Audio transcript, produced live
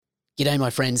G'day,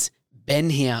 my friends. Ben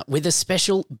here with a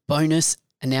special bonus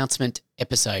announcement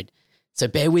episode. So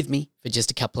bear with me for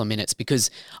just a couple of minutes because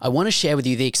I want to share with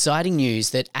you the exciting news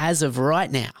that as of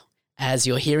right now, as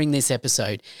you're hearing this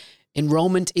episode,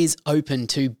 enrollment is open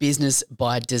to Business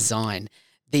by Design,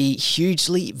 the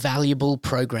hugely valuable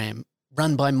program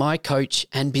run by my coach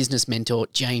and business mentor,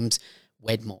 James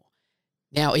Wedmore.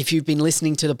 Now, if you've been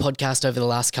listening to the podcast over the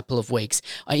last couple of weeks,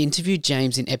 I interviewed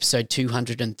James in episode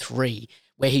 203,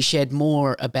 where he shared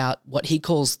more about what he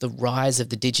calls the rise of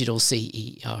the digital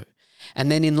CEO.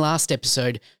 And then in last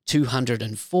episode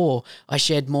 204, I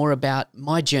shared more about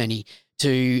my journey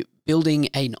to building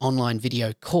an online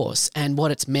video course and what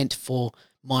it's meant for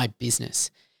my business.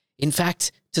 In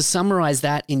fact, to summarize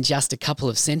that in just a couple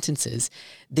of sentences,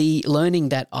 the learning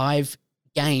that I've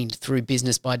gained through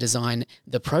Business by Design,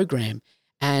 the program,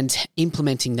 and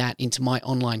implementing that into my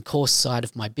online course side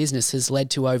of my business has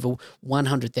led to over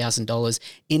 $100,000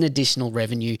 in additional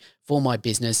revenue for my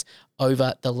business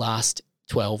over the last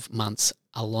 12 months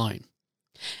alone.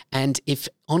 And if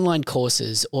online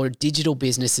courses or digital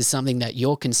business is something that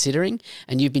you're considering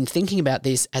and you've been thinking about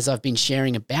this as I've been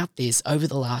sharing about this over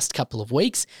the last couple of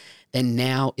weeks, then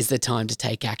now is the time to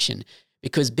take action.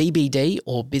 Because BBD,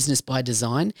 or Business by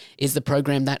Design, is the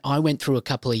program that I went through a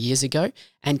couple of years ago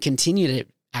and continue to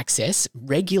access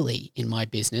regularly in my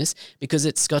business because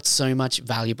it's got so much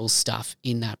valuable stuff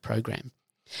in that program.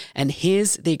 And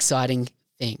here's the exciting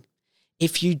thing.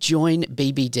 If you join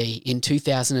BBD in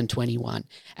 2021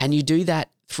 and you do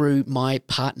that through my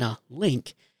partner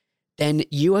link, then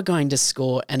you are going to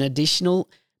score an additional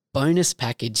bonus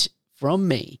package from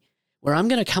me where I'm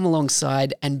going to come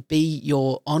alongside and be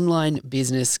your online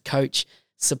business coach,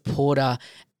 supporter,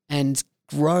 and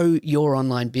grow your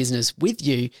online business with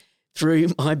you through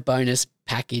my bonus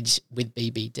package with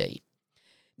BBD.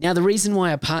 Now, the reason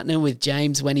why I partner with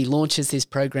James when he launches this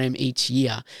program each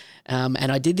year,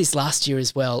 and I did this last year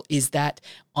as well, is that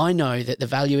I know that the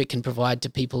value it can provide to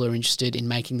people who are interested in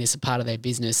making this a part of their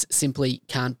business simply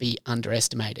can't be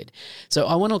underestimated. So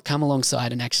I want to come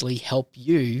alongside and actually help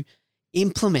you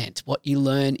implement what you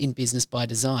learn in Business by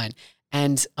Design.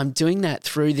 And I'm doing that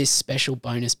through this special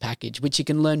bonus package, which you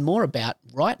can learn more about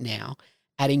right now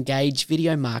at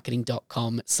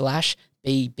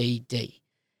engagevideomarketing.com/BBD.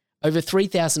 Over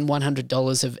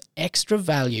 $3,100 of extra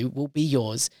value will be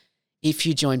yours if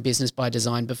you join Business by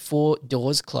Design before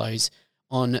doors close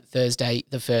on Thursday,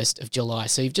 the 1st of July.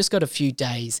 So you've just got a few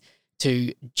days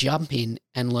to jump in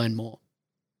and learn more.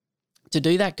 To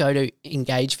do that, go to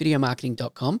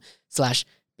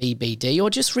engagevideomarketing.com/BBD or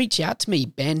just reach out to me,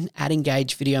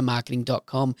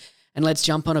 ben@engagevideomarketing.com, and let's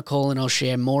jump on a call and I'll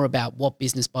share more about what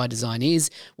Business by Design is,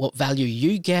 what value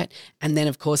you get, and then,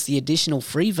 of course, the additional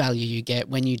free value you get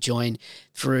when you join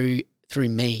through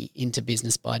me into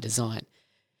Business by Design.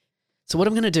 So what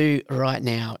I'm going to do right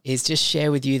now is just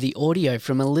share with you the audio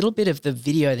from a little bit of the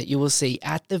video that you will see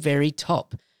at the very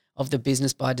top of the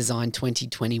Business by Design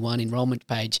 2021 enrollment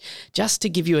page, just to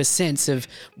give you a sense of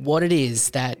what it is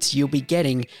that you'll be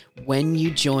getting when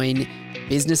you join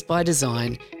Business by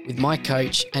Design with my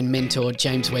coach and mentor,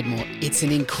 James Wedmore. It's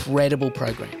an incredible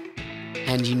program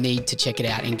and you need to check it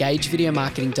out.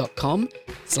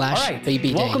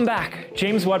 engagevideomarketing.com/BBD. Welcome back.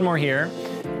 James Wedmore here.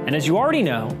 And as you already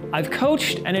know, I've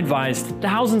coached and advised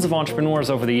thousands of entrepreneurs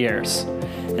over the years.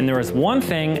 And there is one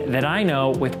thing that I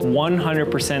know with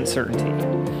 100% certainty.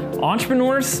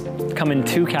 Entrepreneurs come in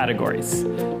two categories: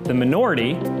 the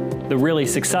minority, the really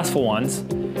successful ones,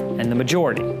 and the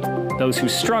majority, those who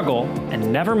struggle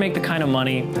and never make the kind of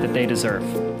money that they deserve.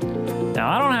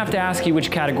 Now, I don't have to ask you which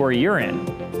category you're in.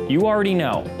 You already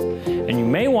know. And you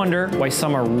may wonder why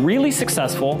some are really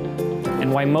successful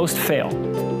and why most fail.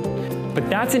 But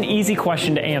that's an easy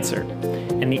question to answer.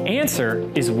 And the answer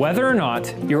is whether or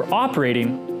not you're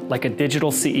operating like a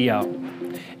digital CEO.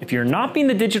 If you're not being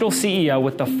the digital CEO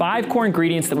with the 5 core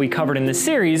ingredients that we covered in this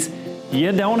series,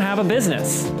 you don't have a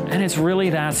business. And it's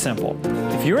really that simple.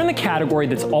 If you're in the category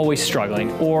that's always struggling,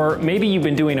 or maybe you've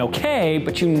been doing okay,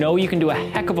 but you know you can do a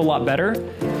heck of a lot better,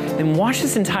 then watch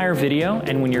this entire video,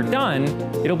 and when you're done,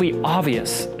 it'll be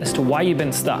obvious as to why you've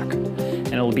been stuck.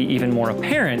 And it'll be even more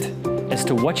apparent as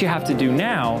to what you have to do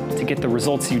now to get the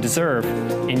results you deserve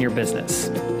in your business.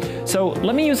 So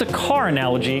let me use a car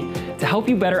analogy to help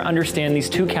you better understand these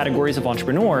two categories of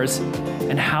entrepreneurs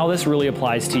and how this really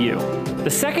applies to you. The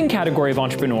second category of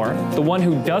entrepreneur, the one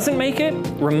who doesn't make it,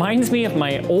 reminds me of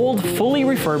my old, fully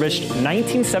refurbished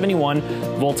 1971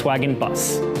 Volkswagen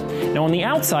bus. Now on the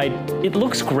outside, it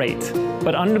looks great,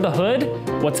 but under the hood,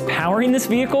 what's powering this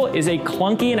vehicle is a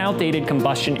clunky and outdated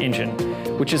combustion engine,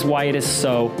 which is why it is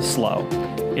so slow.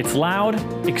 It's loud,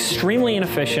 extremely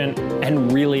inefficient,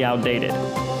 and really outdated.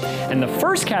 And the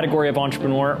first category of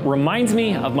entrepreneur reminds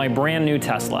me of my brand new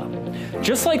Tesla.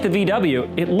 Just like the VW,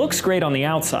 it looks great on the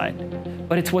outside,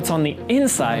 but it's what's on the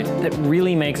inside that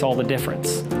really makes all the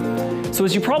difference. So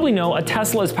as you probably know, a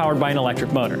Tesla is powered by an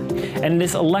electric motor. And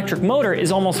this electric motor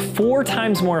is almost 4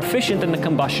 times more efficient than the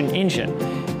combustion engine.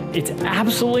 It's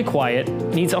absolutely quiet,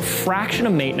 needs a fraction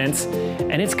of maintenance,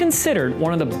 and it's considered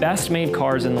one of the best made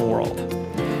cars in the world.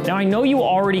 Now I know you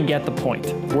already get the point.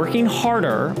 Working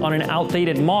harder on an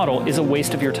outdated model is a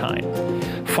waste of your time.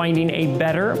 Finding a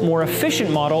better, more efficient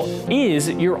model is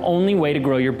your only way to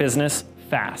grow your business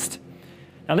fast.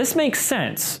 Now this makes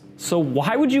sense. So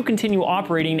why would you continue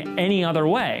operating any other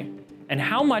way? And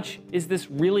how much is this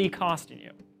really costing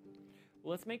you? Well,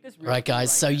 let's make this real. Right,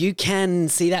 guys. So you can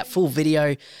see that full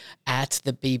video at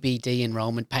the BBD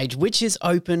enrollment page, which is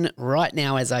open right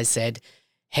now, as I said.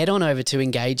 Head on over to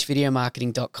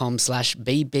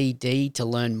engagevideomarketing.com/BBD to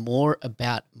learn more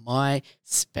about my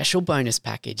special bonus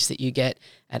package that you get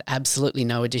at absolutely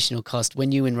no additional cost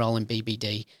when you enroll in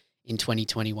BBD in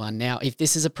 2021. Now, if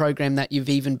this is a program that you've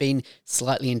even been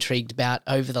slightly intrigued about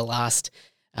over the last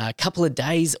couple of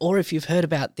days, or if you've heard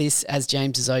about this as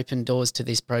James has opened doors to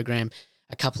this program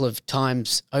a couple of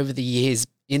times over the years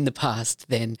in the past,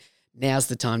 then now's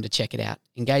the time to check it out.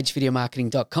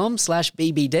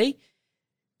 engagevideomarketing.com/BBD.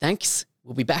 Thanks.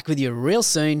 We'll be back with you real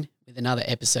soon with another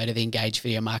episode of the Engage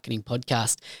Video Marketing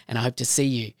Podcast, and I hope to see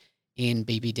you in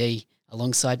BBD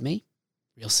alongside me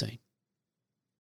real soon.